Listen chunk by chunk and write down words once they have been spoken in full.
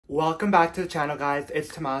Welcome back to the channel, guys.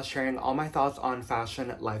 It's Tomas sharing all my thoughts on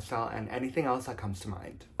fashion, lifestyle, and anything else that comes to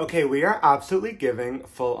mind. Okay, we are absolutely giving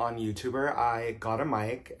full-on YouTuber. I got a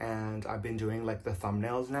mic and I've been doing like the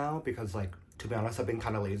thumbnails now because to be honest, I've been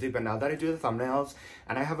kind of lazy, but now that I do the thumbnails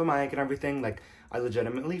and I have a mic and everything, I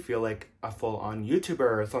legitimately feel like a full-on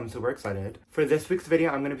YouTuber, so I'm super excited. For this week's video,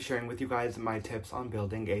 I'm going to be sharing with you guys my tips on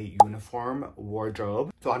building a uniform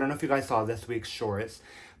wardrobe. So I don't know if you guys saw this week's shorts,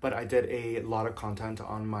 but I did a lot of content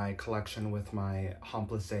on my collection with my homme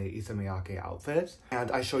plisse issey miyake outfits.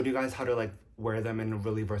 And I showed you guys how to wear them in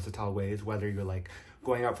really versatile ways, whether you're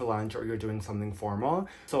going out for lunch or you're doing something formal.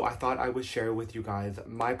 So I thought I would share with you guys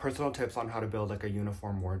my personal tips on how to build a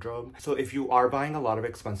uniform wardrobe. So if you are buying a lot of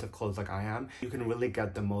expensive clothes like I am, you can really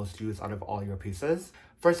get the most use out of all your pieces.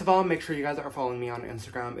 First of all, make sure you guys are following me on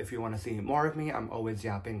Instagram if you want to see more of me. I'm always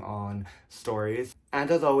yapping on stories. And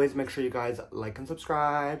as always, make sure you guys like and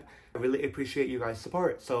subscribe. I really appreciate you guys'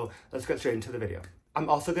 support. So let's get straight into the video. I'm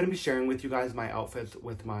also going to be sharing with you guys my outfits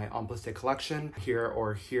with my homme plisse collection here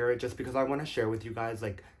or here, just because I want to share with you guys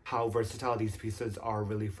how versatile these pieces are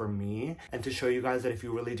really for me, and to show you guys that if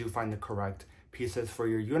you really do find the correct pieces for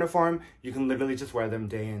your uniform, you can literally just wear them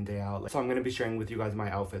day in, day out. So I'm going to be sharing with you guys my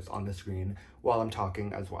outfits on the screen while I'm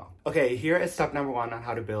talking as well. Okay, here is step number 1 on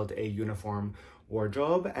how to build a uniform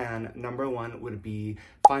wardrobe, and number 1 would be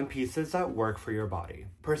find pieces that work for your body.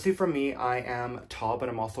 Personally, for me, I am tall, but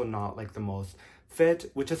I'm also not the most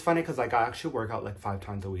fit, which is funny because I actually work out 5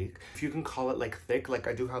 times a week. If you can call it thick,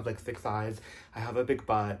 I do have thick thighs, I have a big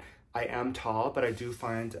butt, I am tall, but I do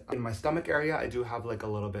find in my stomach area I do have a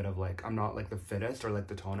little bit of I'm not the fittest or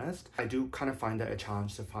the tonest. I do kind of find it a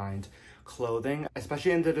challenge to find clothing,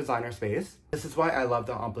 especially in the designer space. This is why I love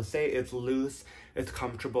the homme plisse. It's loose, it's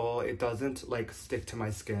comfortable, it doesn't stick to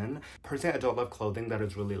my skin. Personally, I don't love clothing that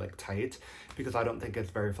is really tight because I don't think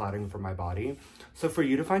it's very flattering for my body. So for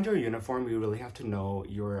you to find your uniform, you really have to know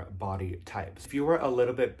your body types. If you were a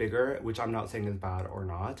little bit bigger, which I'm not saying is bad or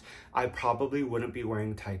not, I probably wouldn't be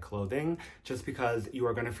wearing tight clothing just because you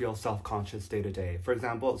are going to feel self-conscious day to day. For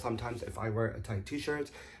example, sometimes if I wear a tight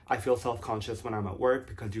t-shirt, I feel self-conscious when I'm at work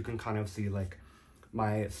because you can kind of see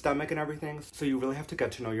my stomach and everything. So you really have to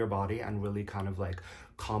get to know your body and really kind of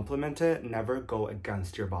compliment it, never go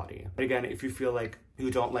against your body. But again, if you feel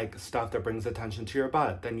you don't like stuff that brings attention to your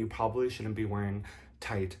butt, then you probably shouldn't be wearing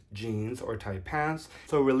tight jeans or tight pants.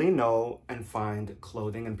 So really know and find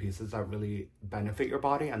clothing and pieces that really benefit your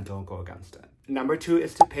body and don't go against it. Number 2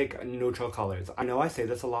 is to pick neutral colors. I know I say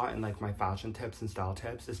this a lot in my fashion tips and style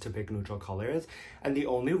tips, is to pick neutral colors. And the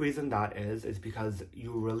only reason that is because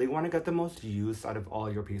you really want to get the most use out of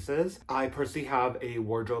all your pieces. I personally have a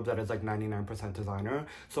wardrobe that is 99% designer.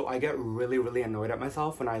 So I get really annoyed at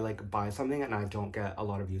myself when I buy something and I don't get a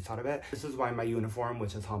lot of use out of it. This is why my uniform,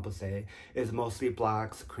 which is homme plisse, is mostly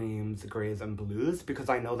blacks, creams, grays, and blues, because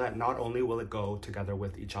I know that not only will it go together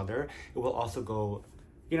with each other, it will also go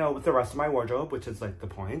with the rest of my wardrobe, which is the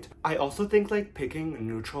point. I also think picking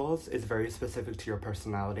neutrals is very specific to your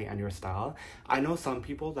personality and your style. I know some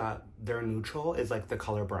people that their neutral is the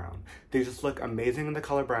color brown. They just look amazing in the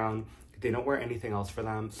color brown. They don't wear anything else for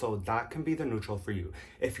them. So that can be the neutral for you.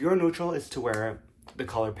 If your neutral is to wear the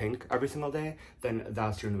color pink every single day, then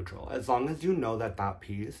that's your neutral. As long as you know that that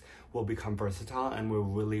piece will become versatile and will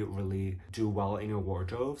really do well in your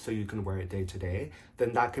wardrobe so you can wear it day to day,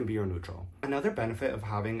 then that can be your neutral. Another benefit of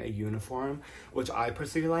having a uniform, which I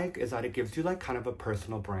personally like, is that it gives you kind of a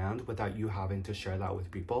personal brand without you having to share that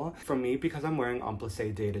with people. For me, because I'm wearing homme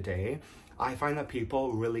plisse day to day, I find that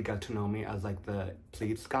people really get to know me as the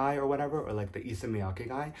pleats guy or whatever, or the issey miyake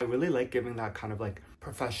guy. I really like giving that kind of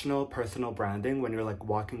professional personal branding when you're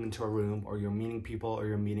walking into a room or you're meeting people or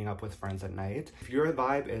you're meeting up with friends at night. If your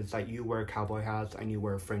vibe is that you wear cowboy hats and you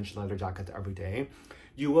wear fringe leather jackets every day,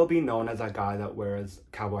 you will be known as that guy that wears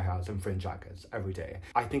cowboy hats and fringe jackets every day.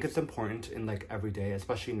 I think it's important in every day,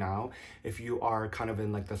 especially now, if you are kind of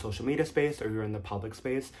in the social media space or you're in the public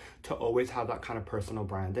space, to always have that kind of personal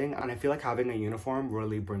branding. And I feel having a uniform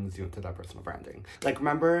really brings you into that personal branding.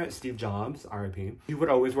 Remember Steve Jobs, RIP, he would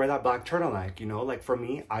always wear that black turtleneck, for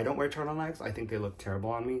me, I don't wear turtlenecks. I think they look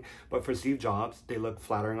terrible on me. But for Steve Jobs, they looked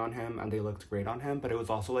flattering on him and they looked great on him, but it was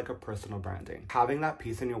also a personal branding. Having that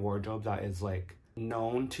piece in your wardrobe that is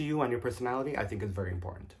known to you and your personality, I think is very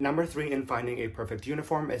important. Number 3 in finding a perfect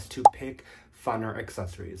uniform is to pick funner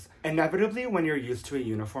accessories. Inevitably, when you're used to a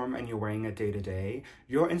uniform and you're wearing it day to day,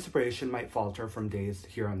 your inspiration might falter from days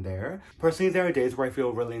here and there. Personally, there are days where I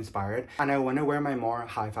feel really inspired and I want to wear my more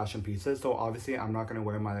high fashion pieces, so obviously I'm not going to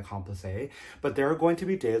wear my like homme plisse, but there are going to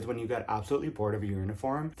be days when you get absolutely bored of your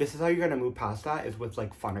uniform. This is how you're going to move past that, is with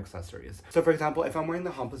like fun accessories. So for example, if I'm wearing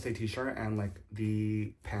the homme plisse t-shirt and like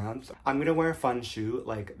the pants, I'm going to wear a fun shoe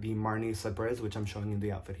like the Marni slippers, which I'm showing you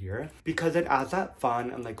the outfit here, because it adds that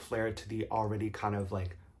fun and like flair to the already kind of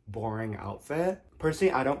like boring outfit.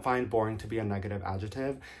 Personally, I don't find boring to be a negative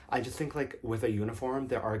adjective. I just think like with a uniform,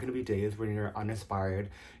 there are going to be days when you're uninspired,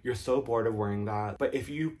 you're so bored of wearing that. But if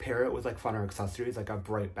you pair it with like funner accessories, like a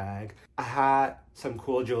bright bag, a hat, some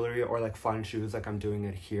cool jewelry, or like fun shoes like I'm doing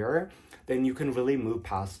it here, then you can really move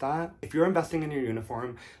past that. If you're investing in your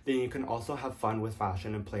uniform, then you can also have fun with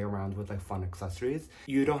fashion and play around with like fun accessories.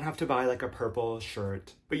 You don't have to buy like a purple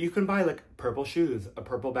shirt, but you can buy like purple shoes, a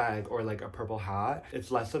purple bag, or like a purple hat.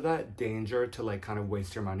 It's less of that danger to like kind of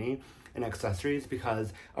waste your money in accessories,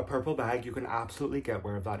 because a purple bag, you can absolutely get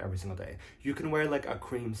wear of that every single day. You can wear like a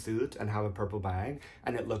cream suit and have a purple bag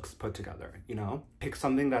and it looks put together, you know? Pick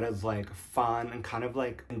something that is like fun and kind of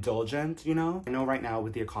like indulgent, you know? I know right now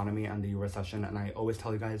with the economy and the recession, and I always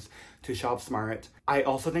tell you guys to shop smart. I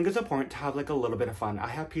also think it's important to have like a little bit of fun. I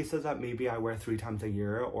have pieces that maybe I wear 3 times a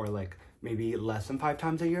year, or like maybe less than 5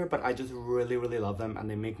 times a year, but I just really, really love them and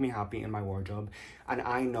they make me happy in my wardrobe. And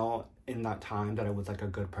I know in that time that it was like a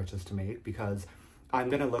good purchase to make, because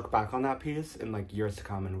I'm gonna look back on that piece in like years to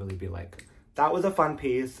come and really be like, that was a fun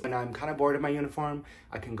piece. And I'm kind of bored of my uniform,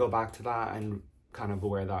 I can go back to that and kind of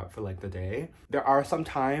wear that for like the day. There are some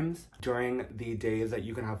times during the days that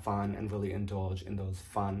you can have fun and really indulge in those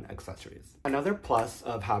fun accessories. Another plus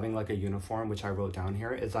of having like a uniform, which I wrote down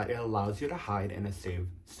here, is that it allows you to hide in a safe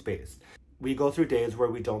space. We go through days where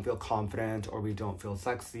we don't feel confident, or we don't feel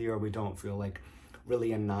sexy, or we don't feel like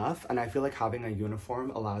really enough, and I feel like having a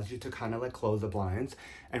uniform allows you to kind of like close the blinds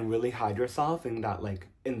and really hide yourself in that like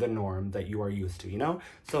in the norm that you are used to, you know?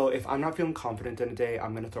 So if I'm not feeling confident in a day,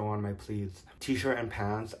 I'm gonna throw on my please t-shirt and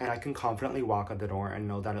pants, and I can confidently walk out the door and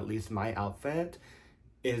know that at least my outfit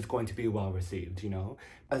is going to be well received, you know?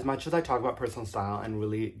 As much as I talk about personal style and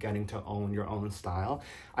really getting to own your own style,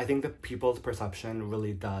 I think that people's perception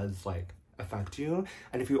really does like affect you.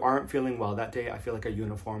 And if you aren't feeling well that day, I feel like a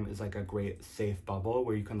uniform is like a great safe bubble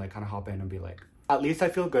where you can like kind of hop in and be like, at least I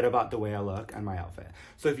feel good about the way I look and my outfit.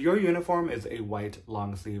 So if your uniform is a white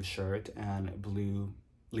long sleeve shirt and blue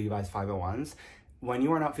Levi's 501s, when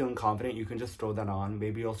you are not feeling confident, you can just throw that on.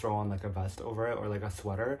 Maybe you'll throw on like a vest over it or like a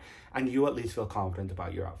sweater, and you at least feel confident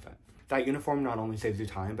about your outfit. That uniform not only saves you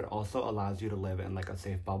time, but also allows you to live in like a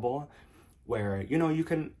safe bubble where, you know, you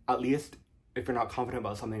can at least, if you're not confident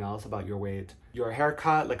about something else, about your weight, your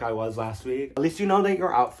haircut, like I was last week, at least you know that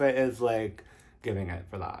your outfit is like giving it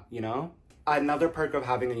for that, you know? Another perk of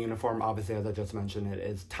having a uniform, obviously, as I just mentioned, it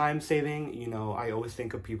is time saving. You know, I always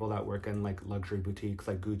think of people that work in like luxury boutiques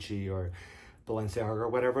like Gucci or Balenciaga or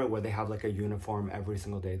whatever, where they have like a uniform every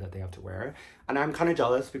single day that they have to wear. And I'm kind of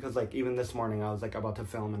jealous, because like even this morning I was like about to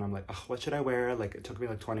film and I'm like, oh, what should I wear? Like it took me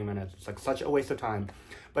like 20 minutes. It's like such a waste of time.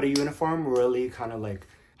 But a uniform really kind of like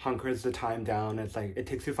hunkers the time down. It's like it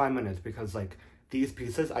takes you 5 minutes, because like these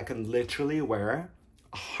pieces I can literally wear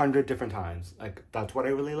 100 different times. Like that's what I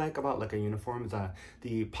really like about like a uniform, is that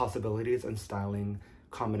the possibilities and styling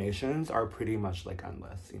combinations are pretty much like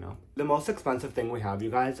endless, you know? The most expensive thing we have, you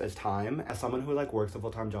guys, is time. As someone who like works a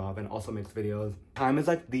full-time job and also makes videos, time is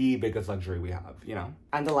like the biggest luxury we have, you know?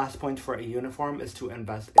 And the last point for a uniform is to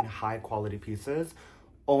invest in high quality pieces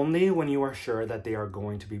only when you are sure that they are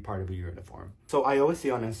going to be part of a uniform. So I always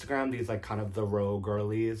see on Instagram these like kind of the row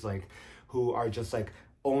girlies, like who are just like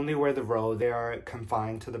only wear the row. They are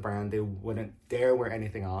confined to the brand. They wouldn't dare wear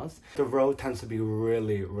anything else. The row tends to be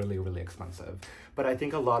really, really, really expensive. But I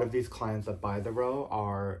think a lot of these clients that buy the row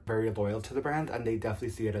are very loyal to the brand, and they definitely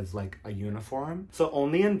see it as like a uniform. So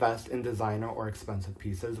only invest in designer or expensive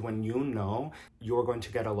pieces when you know you're going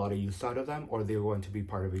to get a lot of use out of them, or they're going to be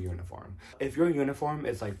part of a uniform. If your uniform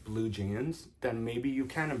is like blue jeans, then maybe you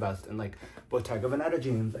can invest in like Bottega Veneta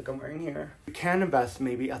jeans like I'm wearing here. You can invest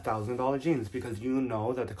maybe $1,000 jeans, because you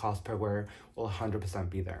know that the cost per wear will 100%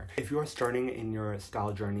 be there. If you're starting in your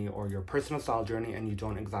style journey or your personal style journey and you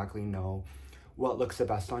don't exactly know what looks the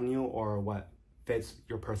best on you or what fits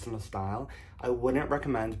your personal style, I wouldn't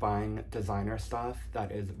recommend buying designer stuff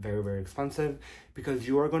that is very, very expensive, because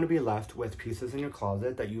you are going to be left with pieces in your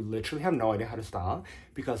closet that you literally have no idea how to style,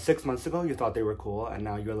 because 6 months ago you thought they were cool, and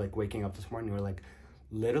now you're like waking up this morning, you're like,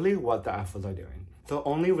 literally, what the F was I doing? So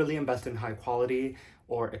only really invest in high quality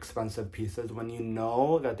or expensive pieces when you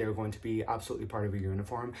know that they're going to be absolutely part of your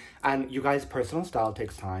uniform. And you guys, personal style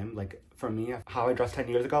takes time. Like for me, how I dressed 10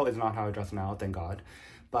 years ago is not how I dress now, thank God.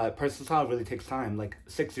 But personal style really takes time. Like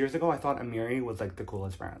 6 years ago, I thought Amiri was like the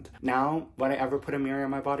coolest brand. Now, would I ever put Amiri on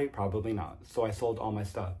my body? Probably not. So I sold all my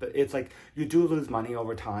stuff. But it's like, you do lose money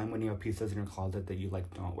over time when you have pieces in your closet that you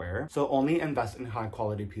like don't wear. So only invest in high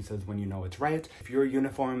quality pieces when you know it's right. If your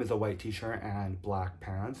uniform is a white t-shirt and black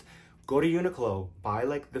pants, go to Uniqlo, buy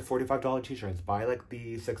like the $45 t-shirts, buy like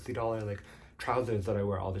the $60 like trousers that I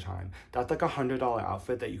wear all the time. That's like $100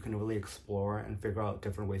 outfit that you can really explore and figure out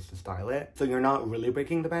different ways to style it. So you're not really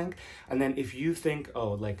breaking the bank. And then if you think,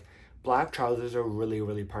 oh, like black trousers are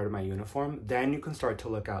really part of my uniform, then you can start to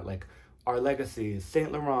look at like Our Legacy,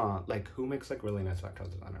 Saint Laurent, like who makes like really nice black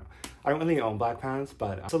trousers? I don't know. I don't really own black pants,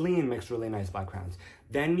 but Celine makes really nice black pants.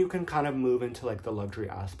 Then you can kind of move into like the luxury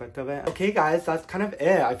aspect of it. Okay guys, that's kind of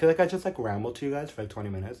it. I feel like I just like rambled to you guys for like 20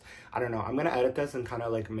 minutes. I don't know. I'm gonna edit this and kind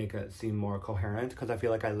of like make it seem more coherent because I feel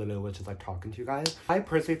like I literally was just like talking to you guys. I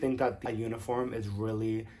personally think that a uniform is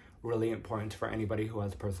really important for anybody who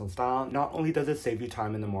has personal style. Not only does it save you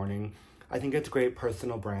time in the morning, I think it's great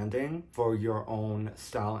personal branding for your own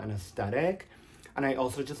style and aesthetic. And it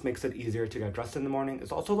also just makes it easier to get dressed in the morning.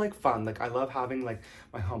 It's also like fun. Like I love having like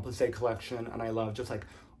my homme plisse collection, and I love just like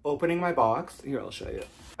opening my box. Here, I'll show you.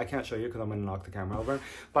 I can't show you because I'm gonna knock the camera over,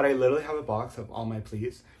 but I literally have a box of all my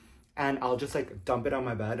plisse, and I'll just like dump it on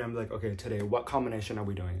my bed and I'm like, okay, today what combination are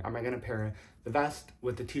we doing? Am I gonna pair the vest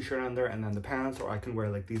with the t-shirt under and then the pants, or I can wear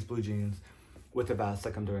like these blue jeans with the vest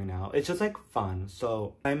like I'm doing now. It's just like fun.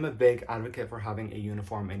 So I'm a big advocate for having a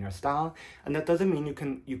uniform in your style, and that doesn't mean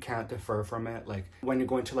you can't defer from it. Like when you're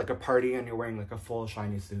going to like a party and you're wearing like a full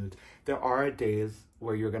shiny suit, there are days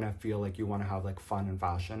where you're gonna feel like you want to have like fun and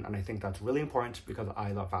fashion, and I think that's really important because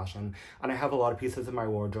I love fashion and I have a lot of pieces in my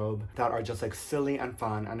wardrobe that are just like silly and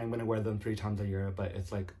fun, and I'm gonna wear them 3 times a year, but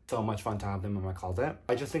it's like so much fun to have them in my closet.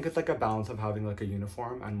 I just think it's like a balance of having like a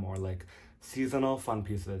uniform and more like seasonal fun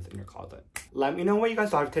pieces in your closet. Let me know what you guys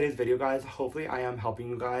thought of today's video, guys. Hopefully I am helping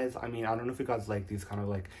you guys. I mean, I don't know if you guys like these kind of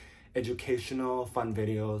like educational fun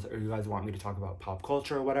videos, or you guys want me to talk about pop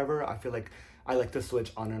culture or whatever. I feel like I like to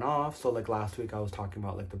switch on and off. So like last week I was talking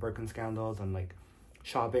about like the Birkin scandals and like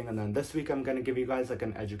shopping, and then this week I'm gonna give you guys like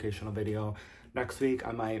an educational video. Next week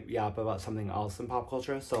I might yap about something else in pop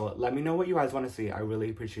culture. So let me know what you guys want to see. I really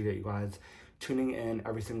appreciate you guys tuning in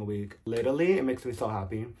every single week. Literally, it makes me so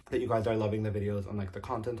happy that you guys are loving the videos and like the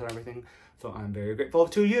content and everything. So I'm very grateful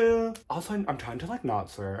to you. Also, I'm trying to like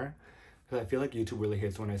not swear because I feel like YouTube really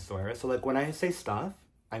hates when I swear. So like when I say stuff,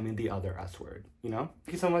 I mean the other S word, you know?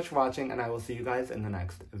 Thank you so much for watching, and I will see you guys in the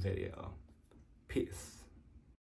next video. Peace.